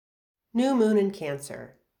New moon in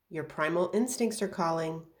Cancer. Your primal instincts are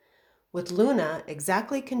calling. With Luna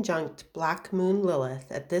exactly conjunct Black Moon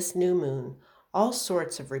Lilith at this new moon, all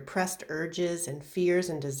sorts of repressed urges and fears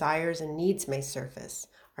and desires and needs may surface.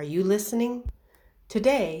 Are you listening?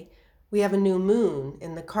 Today, we have a new moon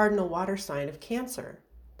in the cardinal water sign of Cancer,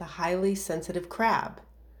 the highly sensitive crab.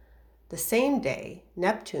 The same day,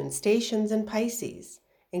 Neptune stations in Pisces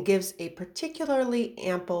and gives a particularly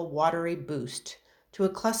ample watery boost to a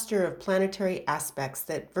cluster of planetary aspects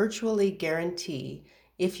that virtually guarantee,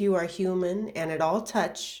 if you are human and at all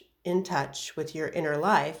in touch with your inner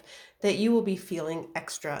life, that you will be feeling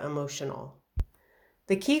extra emotional.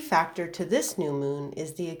 The key factor to this new moon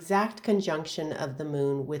is the exact conjunction of the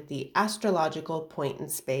moon with the astrological point in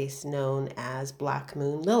space known as Black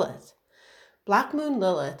Moon Lilith. Black Moon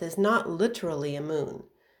Lilith is not literally a moon.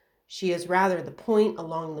 She is rather the point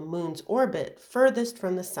along the moon's orbit furthest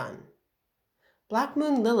from the sun. Black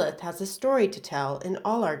Moon Lilith has a story to tell in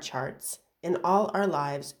all our charts, in all our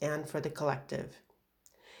lives, and for the collective.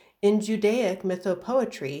 In Judaic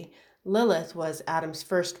mythopoetry, Lilith was Adam's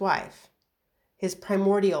first wife, his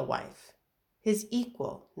primordial wife, his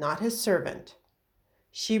equal, not his servant.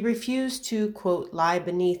 She refused to, quote, lie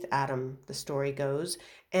beneath Adam, the story goes,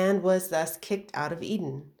 and was thus kicked out of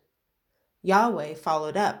Eden. Yahweh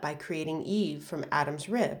followed up by creating Eve from Adam's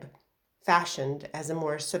rib, fashioned as a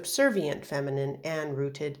more subservient feminine and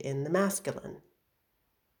rooted in the masculine.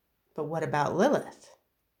 But what about Lilith?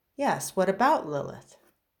 Yes, what about Lilith?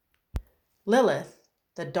 Lilith,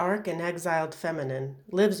 the dark and exiled feminine,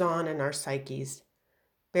 lives on in our psyches,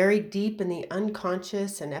 buried deep in the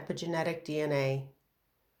unconscious and epigenetic DNA.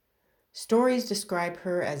 Stories describe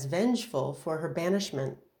her as vengeful for her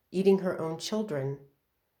banishment, eating her own children.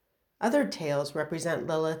 Other tales represent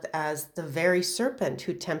Lilith as the very serpent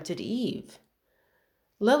who tempted Eve.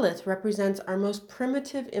 Lilith represents our most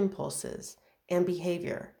primitive impulses and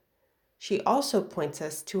behavior. She also points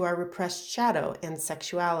us to our repressed shadow and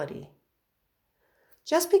sexuality.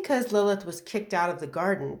 Just because Lilith was kicked out of the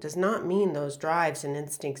garden does not mean those drives and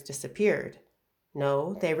instincts disappeared.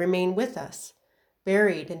 No, they remain with us,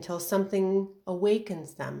 buried until something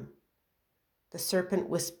awakens them. The serpent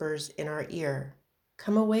whispers in our ear,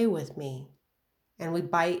 "Come away with me," and we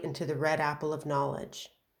bite into the red apple of knowledge.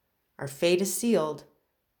 Our fate is sealed,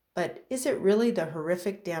 but is it really the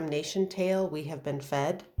horrific damnation tale we have been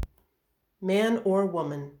fed? Man or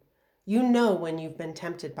woman, you know when you've been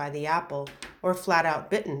tempted by the apple or flat out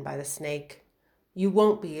bitten by the snake. You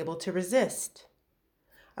won't be able to resist.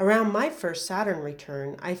 Around my first Saturn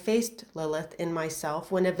return, I faced Lilith in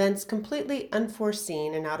myself when events completely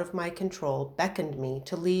unforeseen and out of my control beckoned me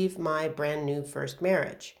to leave my brand new first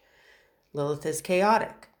marriage. Lilith is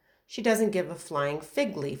chaotic. She doesn't give a flying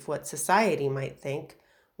fig leaf what society might think,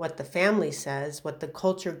 what the family says, what the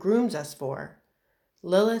culture grooms us for.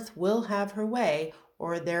 Lilith will have her way,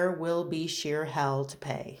 or there will be sheer hell to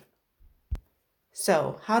pay.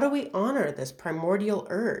 So, how do we honor this primordial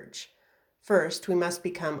urge? First, we must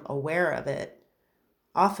become aware of it.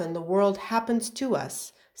 Often the world happens to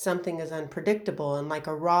us. Something is unpredictable and like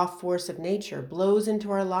a raw force of nature blows into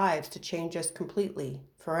our lives to change us completely,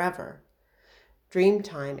 forever.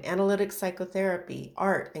 Dreamtime, analytic psychotherapy,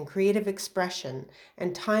 art and creative expression,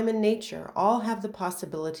 and time and nature all have the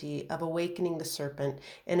possibility of awakening the serpent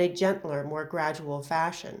in a gentler, more gradual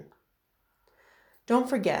fashion. Don't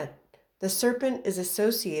forget, the serpent is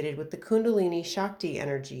associated with the Kundalini Shakti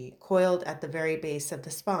energy coiled at the very base of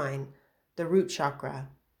the spine, the root chakra.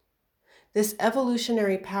 This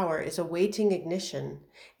evolutionary power is awaiting ignition,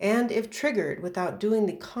 and if triggered without doing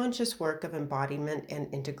the conscious work of embodiment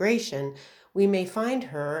and integration, we may find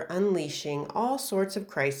her unleashing all sorts of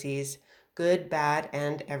crises, good, bad,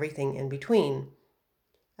 and everything in between.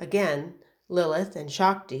 Again, Lilith and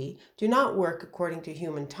Shakti do not work according to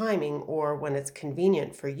human timing or when it's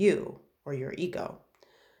convenient for you or your ego.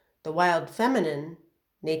 The wild feminine,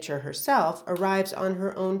 nature herself, arrives on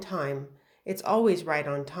her own time. It's always right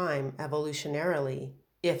on time, evolutionarily,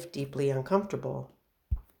 if deeply uncomfortable.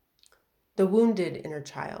 The wounded inner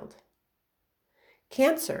child.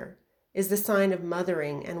 Cancer is the sign of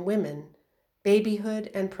mothering and women,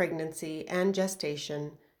 babyhood and pregnancy and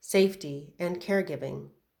gestation, safety and caregiving.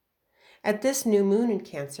 At this new moon in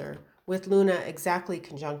Cancer, with Luna exactly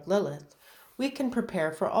conjunct Lilith, we can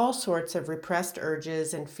prepare for all sorts of repressed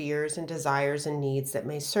urges and fears and desires and needs that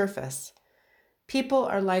may surface. People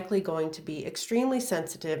are likely going to be extremely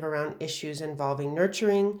sensitive around issues involving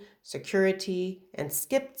nurturing, security, and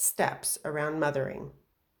skipped steps around mothering.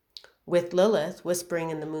 With Lilith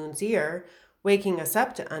whispering in the moon's ear, waking us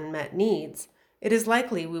up to unmet needs, it is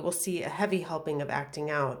likely we will see a heavy helping of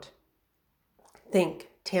acting out. Think,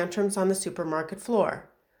 tantrums on the supermarket floor,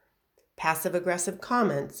 passive-aggressive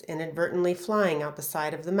comments inadvertently flying out the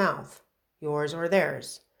side of the mouth, yours or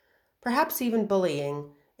theirs, perhaps even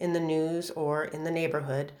bullying in the news or in the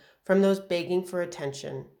neighborhood from those begging for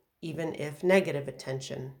attention, even if negative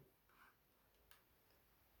attention.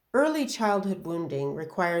 Early childhood wounding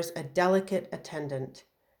requires a delicate attendant,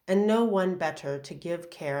 and no one better to give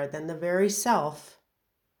care than the very self,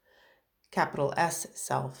 capital S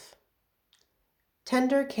self.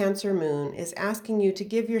 Tender Cancer Moon is asking you to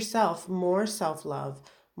give yourself more self-love,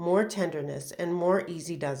 more tenderness, and more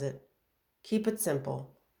easy does it. Keep it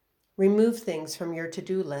simple. Remove things from your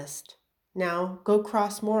to-do list. Now go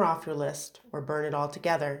cross more off your list or burn it all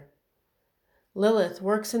together. Lilith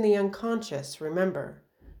works in the unconscious, remember.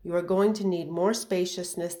 You are going to need more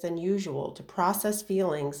spaciousness than usual to process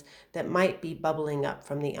feelings that might be bubbling up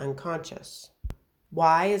from the unconscious.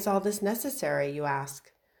 Why is all this necessary, you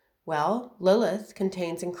ask? Well, Lilith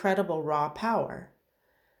contains incredible raw power.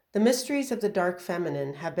 The mysteries of the dark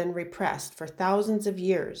feminine have been repressed for thousands of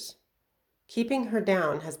years. Keeping her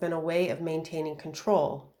down has been a way of maintaining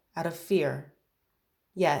control out of fear.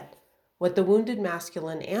 Yet, what the wounded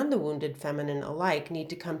masculine and the wounded feminine alike need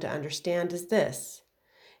to come to understand is this.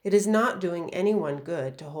 It is not doing anyone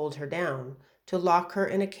good to hold her down, to lock her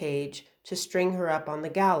in a cage, to string her up on the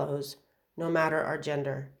gallows, no matter our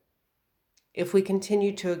gender. If we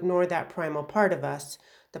continue to ignore that primal part of us,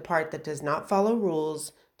 the part that does not follow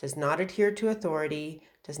rules, does not adhere to authority,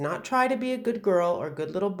 does not try to be a good girl or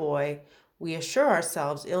good little boy, we assure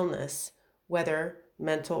ourselves illness, whether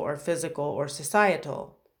mental or physical or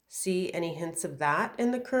societal. See any hints of that in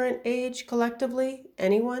the current age collectively?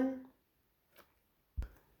 Anyone?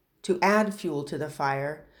 To add fuel to the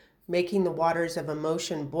fire, making the waters of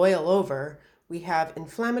emotion boil over, we have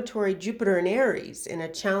inflammatory Jupiter in Aries in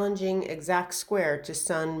a challenging exact square to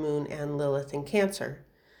Sun, Moon, and Lilith in Cancer.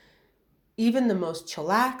 Even the most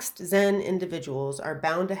chillaxed Zen individuals are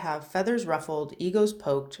bound to have feathers ruffled, egos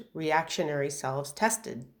poked, reactionary selves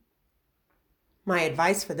tested. My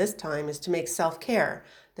advice for this time is to make self-care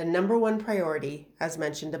the number one priority, as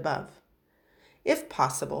mentioned above. If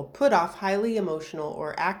possible, put off highly emotional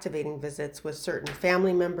or activating visits with certain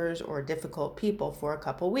family members or difficult people for a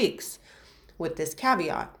couple weeks, with this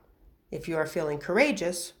caveat. If you are feeling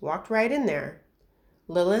courageous, walk right in there.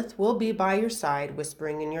 Lilith will be by your side,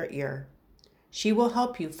 whispering in your ear. She will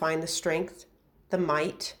help you find the strength, the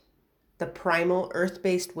might, the primal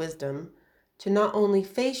earth-based wisdom to not only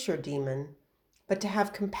face your demon, but to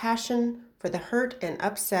have compassion for the hurt and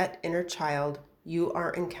upset inner child you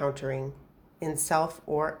are encountering, in self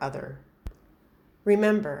or other.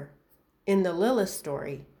 Remember, in the Lilith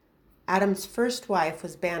story, Adam's first wife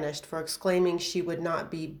was banished for exclaiming she would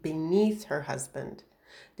not be beneath her husband.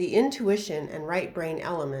 The intuition and right brain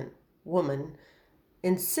element, woman,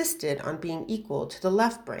 insisted on being equal to the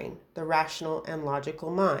left brain, the rational and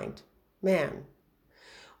logical mind, man.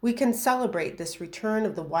 We can celebrate this return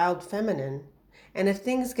of the wild feminine, and if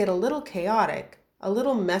things get a little chaotic, a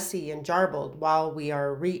little messy and jarbled while we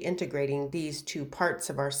are reintegrating these two parts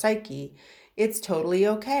of our psyche, it's totally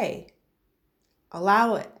okay.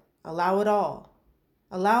 Allow it. Allow it all.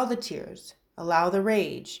 Allow the tears. Allow the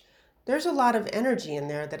rage. There's a lot of energy in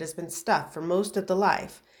there that has been stuffed for most of the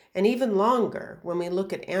life, and even longer when we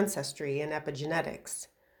look at ancestry and epigenetics.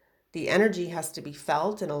 The energy has to be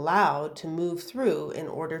felt and allowed to move through in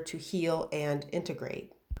order to heal and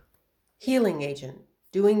integrate. Healing agent,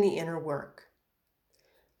 doing the inner work.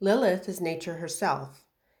 Lilith is nature herself,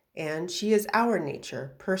 and she is our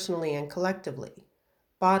nature, personally and collectively,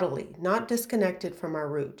 bodily, not disconnected from our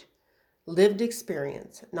root, lived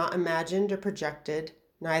experience, not imagined or projected,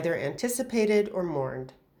 neither anticipated or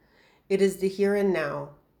mourned. It is the here and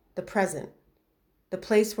now, the present, the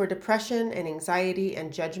place where depression and anxiety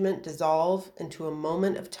and judgment dissolve into a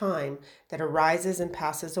moment of time that arises and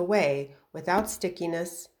passes away without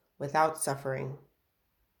stickiness, without suffering.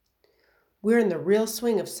 We're in the real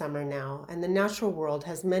swing of summer now, and the natural world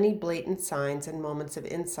has many blatant signs and moments of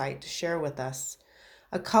insight to share with us.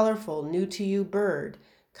 A colorful, new-to-you bird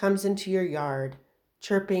comes into your yard,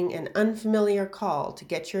 chirping an unfamiliar call to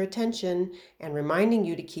get your attention and reminding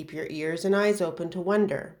you to keep your ears and eyes open to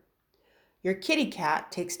wonder. Your kitty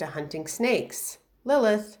cat takes to hunting snakes,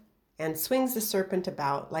 Lilith, and swings the serpent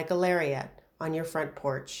about like a lariat on your front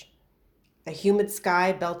porch. A humid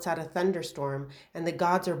sky belts out a thunderstorm, and the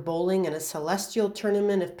gods are bowling in a celestial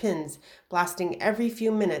tournament of pins, blasting every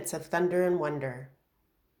few minutes of thunder and wonder.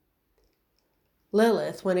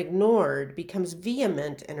 Lilith, when ignored, becomes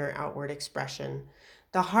vehement in her outward expression.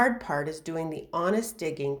 The hard part is doing the honest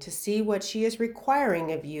digging to see what she is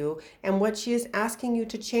requiring of you and what she is asking you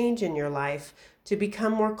to change in your life to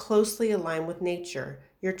become more closely aligned with nature,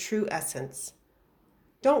 your true essence.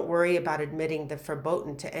 Don't worry about admitting the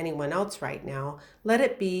verboten to anyone else right now. Let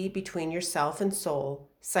it be between yourself and soul,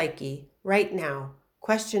 psyche, right now.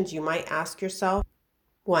 Questions you might ask yourself.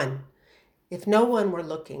 1. If no one were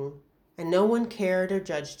looking and no one cared or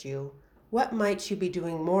judged you, what might you be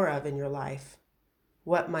doing more of in your life?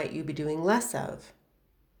 What might you be doing less of?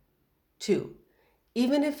 2.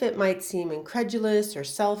 Even if it might seem incredulous or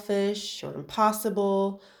selfish or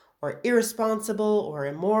impossible or irresponsible or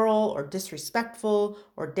immoral or disrespectful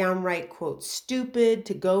or downright, quote, stupid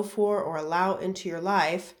to go for or allow into your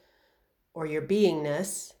life or your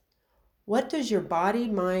beingness, what does your body,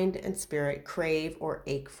 mind, and spirit crave or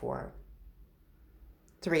ache for?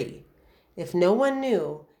 3. If no one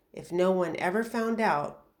knew, if no one ever found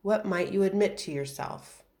out, what might you admit to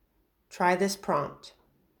yourself? Try this prompt.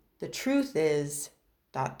 The truth is, ...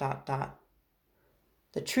 The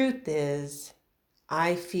truth is,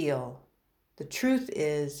 I feel. The truth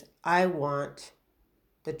is, I want.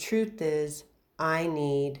 The truth is, I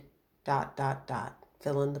need ...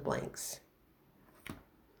 Fill in the blanks.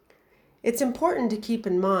 It's important to keep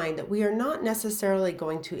in mind that we are not necessarily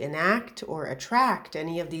going to enact or attract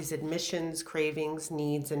any of these admissions, cravings,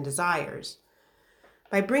 needs, and desires.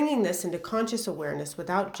 By bringing this into conscious awareness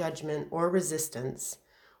without judgment or resistance,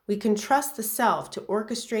 we can trust the self to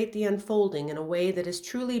orchestrate the unfolding in a way that is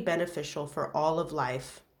truly beneficial for all of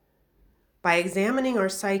life. By examining our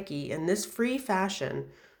psyche in this free fashion,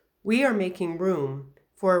 we are making room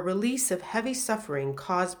for a release of heavy suffering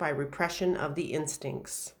caused by repression of the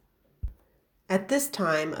instincts. At this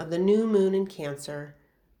time of the new moon in Cancer,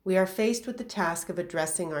 we are faced with the task of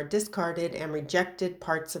addressing our discarded and rejected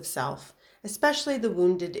parts of self, especially the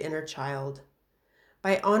wounded inner child.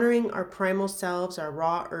 By honoring our primal selves, our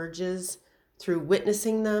raw urges, through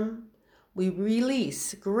witnessing them, we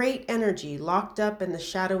release great energy locked up in the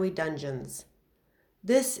shadowy dungeons.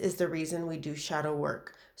 This is the reason we do shadow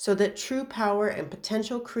work, so that true power and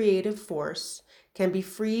potential creative force can be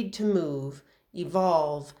freed to move,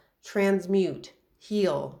 evolve, transmute,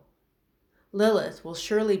 heal. Lilith will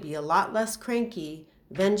surely be a lot less cranky,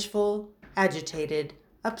 vengeful, agitated,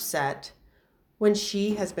 upset, when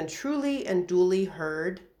she has been truly and duly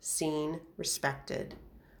heard, seen, respected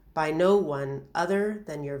by no one other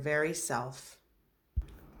than your very self.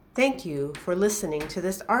 Thank you for listening to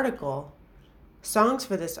this article. Songs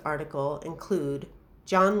for this article include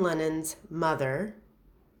John Lennon's Mother,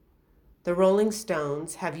 The Rolling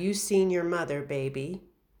Stones' Have You Seen Your Mother, Baby,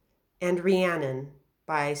 and Rhiannon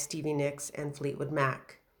by Stevie Nicks and Fleetwood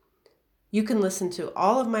Mac. You can listen to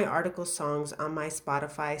all of my article songs on my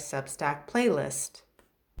Spotify Substack playlist.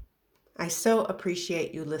 I so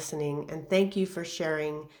appreciate you listening and thank you for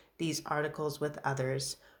sharing these articles with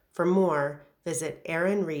others. For more, visit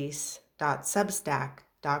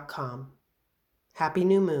erinreese.substack.com. Happy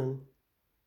New Moon.